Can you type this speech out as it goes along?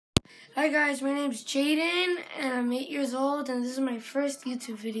Hi guys, my name's Jaden and I'm 8 years old and this is my first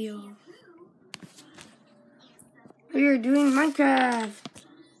YouTube video. We are doing Minecraft.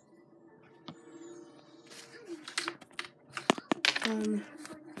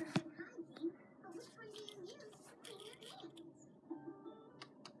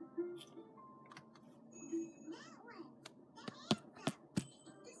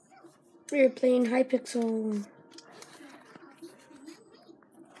 We are playing Hypixel.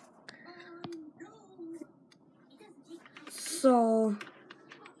 So,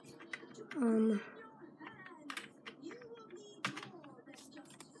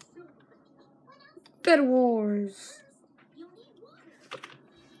 Bed Wars.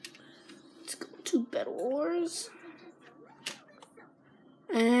 Let's go to Bed Wars.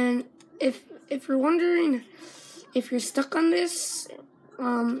 And if you're wondering if you're stuck on this,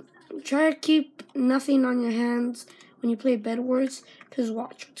 try to keep nothing on your hands when you play Bed Wars, because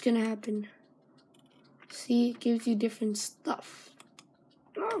watch what's gonna happen. See, it gives you different stuff.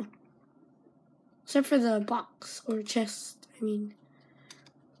 Oh. Except for the box or chest, I mean.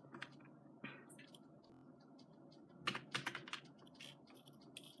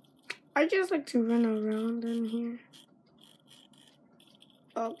 I just like to run around in here.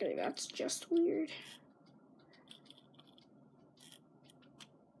 Okay, that's just weird.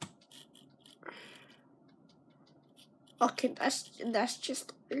 Okay, that's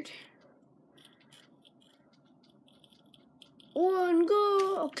just weird. One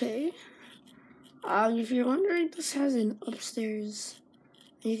go. Okay. If you're wondering, this has an upstairs.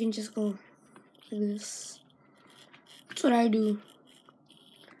 And you can just go like this. That's what I do.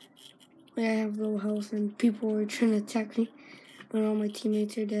 When I have low health and people are trying to attack me when all my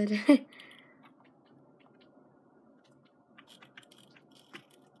teammates are dead.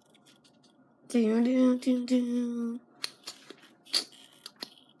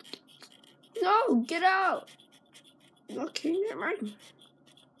 No, get out. Okay, never mind.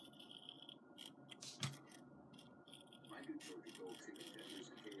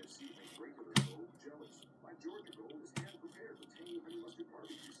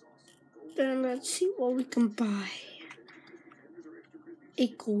 Then let's see what we can buy.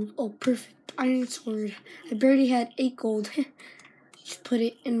 8 gold. Oh, perfect. Iron sword. I barely had 8 gold. Just put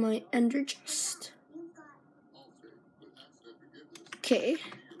it in my ender chest. Okay.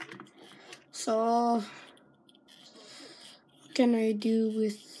 So, what can I do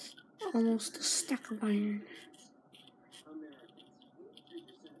with almost a stack of iron?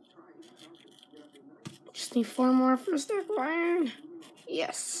 Just need 4 more for a stack of iron.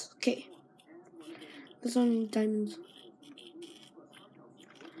 Yes. Okay. There's only diamonds.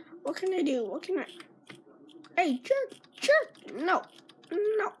 What can I do? What can I... Hey, jerk! No.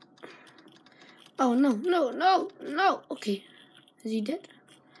 Oh, no. Okay. Is he dead?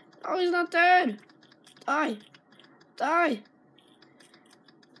 Oh, he's not dead. Die.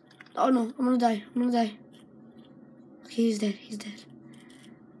 Oh, no. I'm gonna die. Okay, he's dead.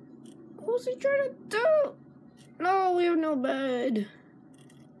 What's he trying to do? No, we have no bed.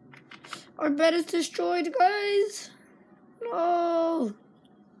 Our bed is destroyed, guys. No.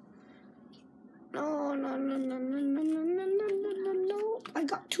 I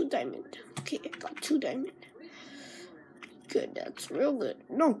got 2 diamond. Okay, I got 2 diamond. Good, that's real good.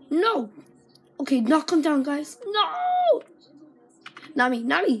 No. Okay, knock him down, guys. No. Not me.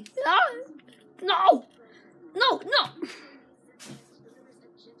 No.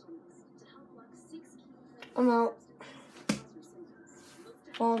 I'm out.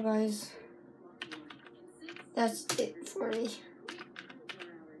 Well, guys, that's it for me.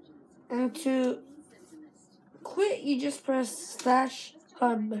 And to quit, you just press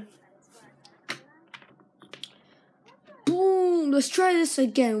 /hub. Boom! Let's try this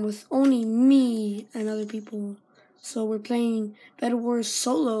again with only me and other people. So we're playing Bed Wars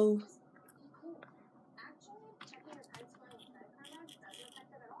solo.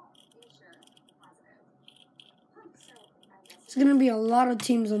 It's gonna be a lot of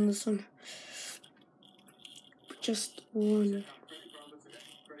teams on this one. Just one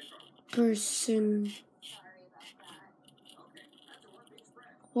person.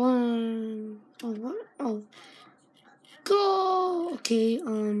 One. Oh, what? Oh. Go! Okay,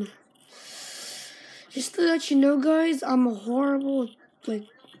 just to let you know, guys, I'm a horrible,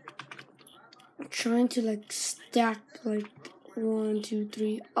 trying to, stack, 1, 2,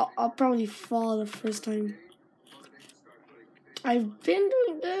 3. I'll probably fall the first time. I've been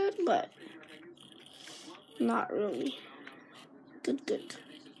doing good, but not really. Good.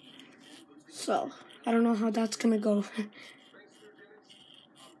 So, I don't know how that's gonna go.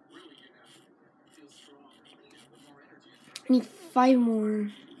 I need 5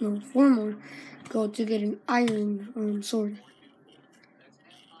 more. no, 4 more gold to get an iron sword.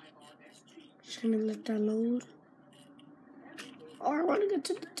 Just gonna let that load. Oh, I want to get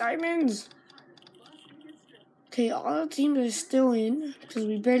to the diamonds. Okay, all the teams are still in because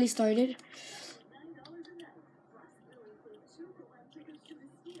we barely started.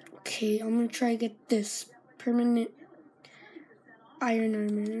 Okay, I'm gonna try to get this permanent iron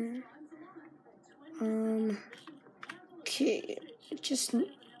armor. Okay, just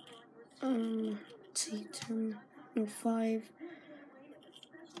let's see, 10, no 5.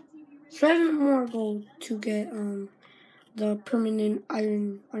 7 more gold to get the permanent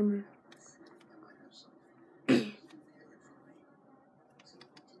iron armor.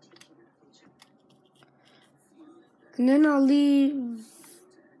 And then I'll leave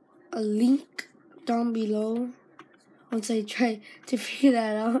a link down below once I try to figure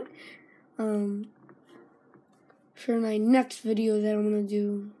that out for my next video that I'm gonna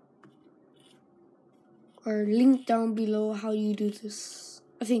do, or link down below how you do this.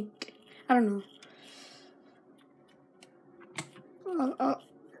 I don't know.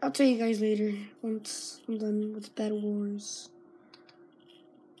 I'll tell you guys later once I'm done with Bed Wars.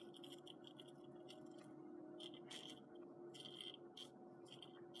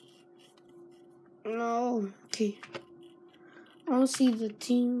 No, okay. I don't see the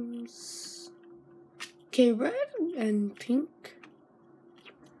teams. Okay, red and pink.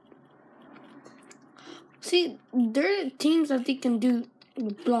 See, there are teams that they can do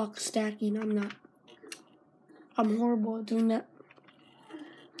block stacking. I'm not. I'm horrible at doing that.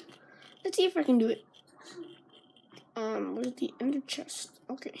 Let's see if I can do it. Where's the ender chest?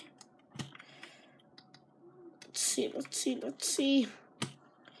 Okay. Let's see.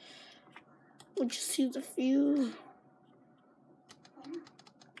 We'll just use a few.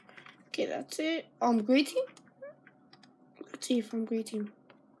 Okay, that's it. Gray team? Let's see if I'm gray team.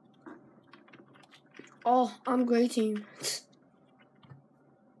 Oh, I'm gray team.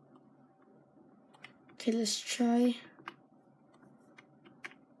 Okay, let's try.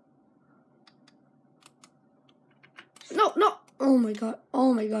 No. Oh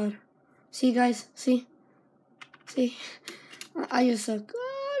my god. See, guys? See? I just suck.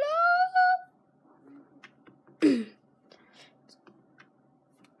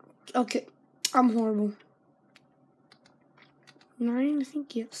 Okay, I'm horrible. 9, I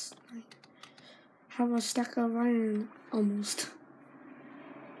think, yes. 9. Have a stack of iron, almost.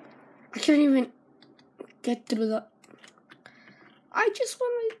 I can't even get through that. I just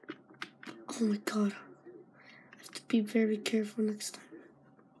want to... Oh my god. I have to be very careful next time.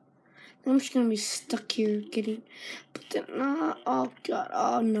 I'm just gonna be stuck here getting... But then, oh god,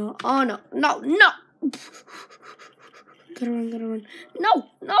 oh no. Gotta run.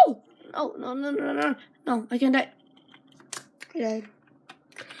 No, I can't die.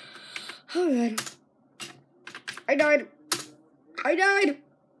 I died.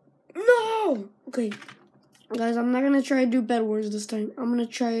 No! Okay. Guys, I'm not gonna try to do Bed Wars this time. I'm gonna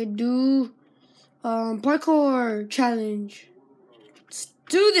try to do parkour challenge. Let's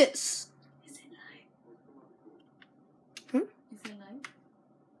do this. Is it live? Huh? Is it live?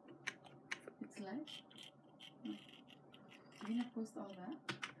 It's live? No. You're gonna post all that?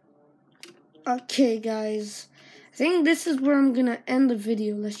 Okay, guys. I think this is where I'm gonna end the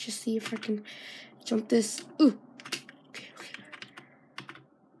video. Let's just see if I can jump this. Ooh.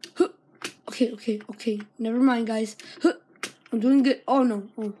 Okay. Never mind, guys. I'm doing good. Oh no.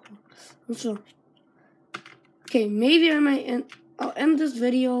 Oh, I'm slow. Okay, maybe I might end. I'll end this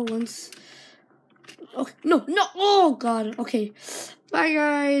video once. Okay, no. Oh god. Okay. Bye,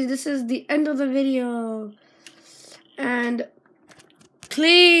 guys. This is the end of the video. And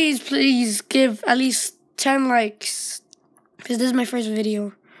please give at least 10 likes, because this is my first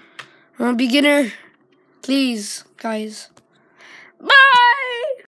video. I'm a beginner. Please, guys. Bye.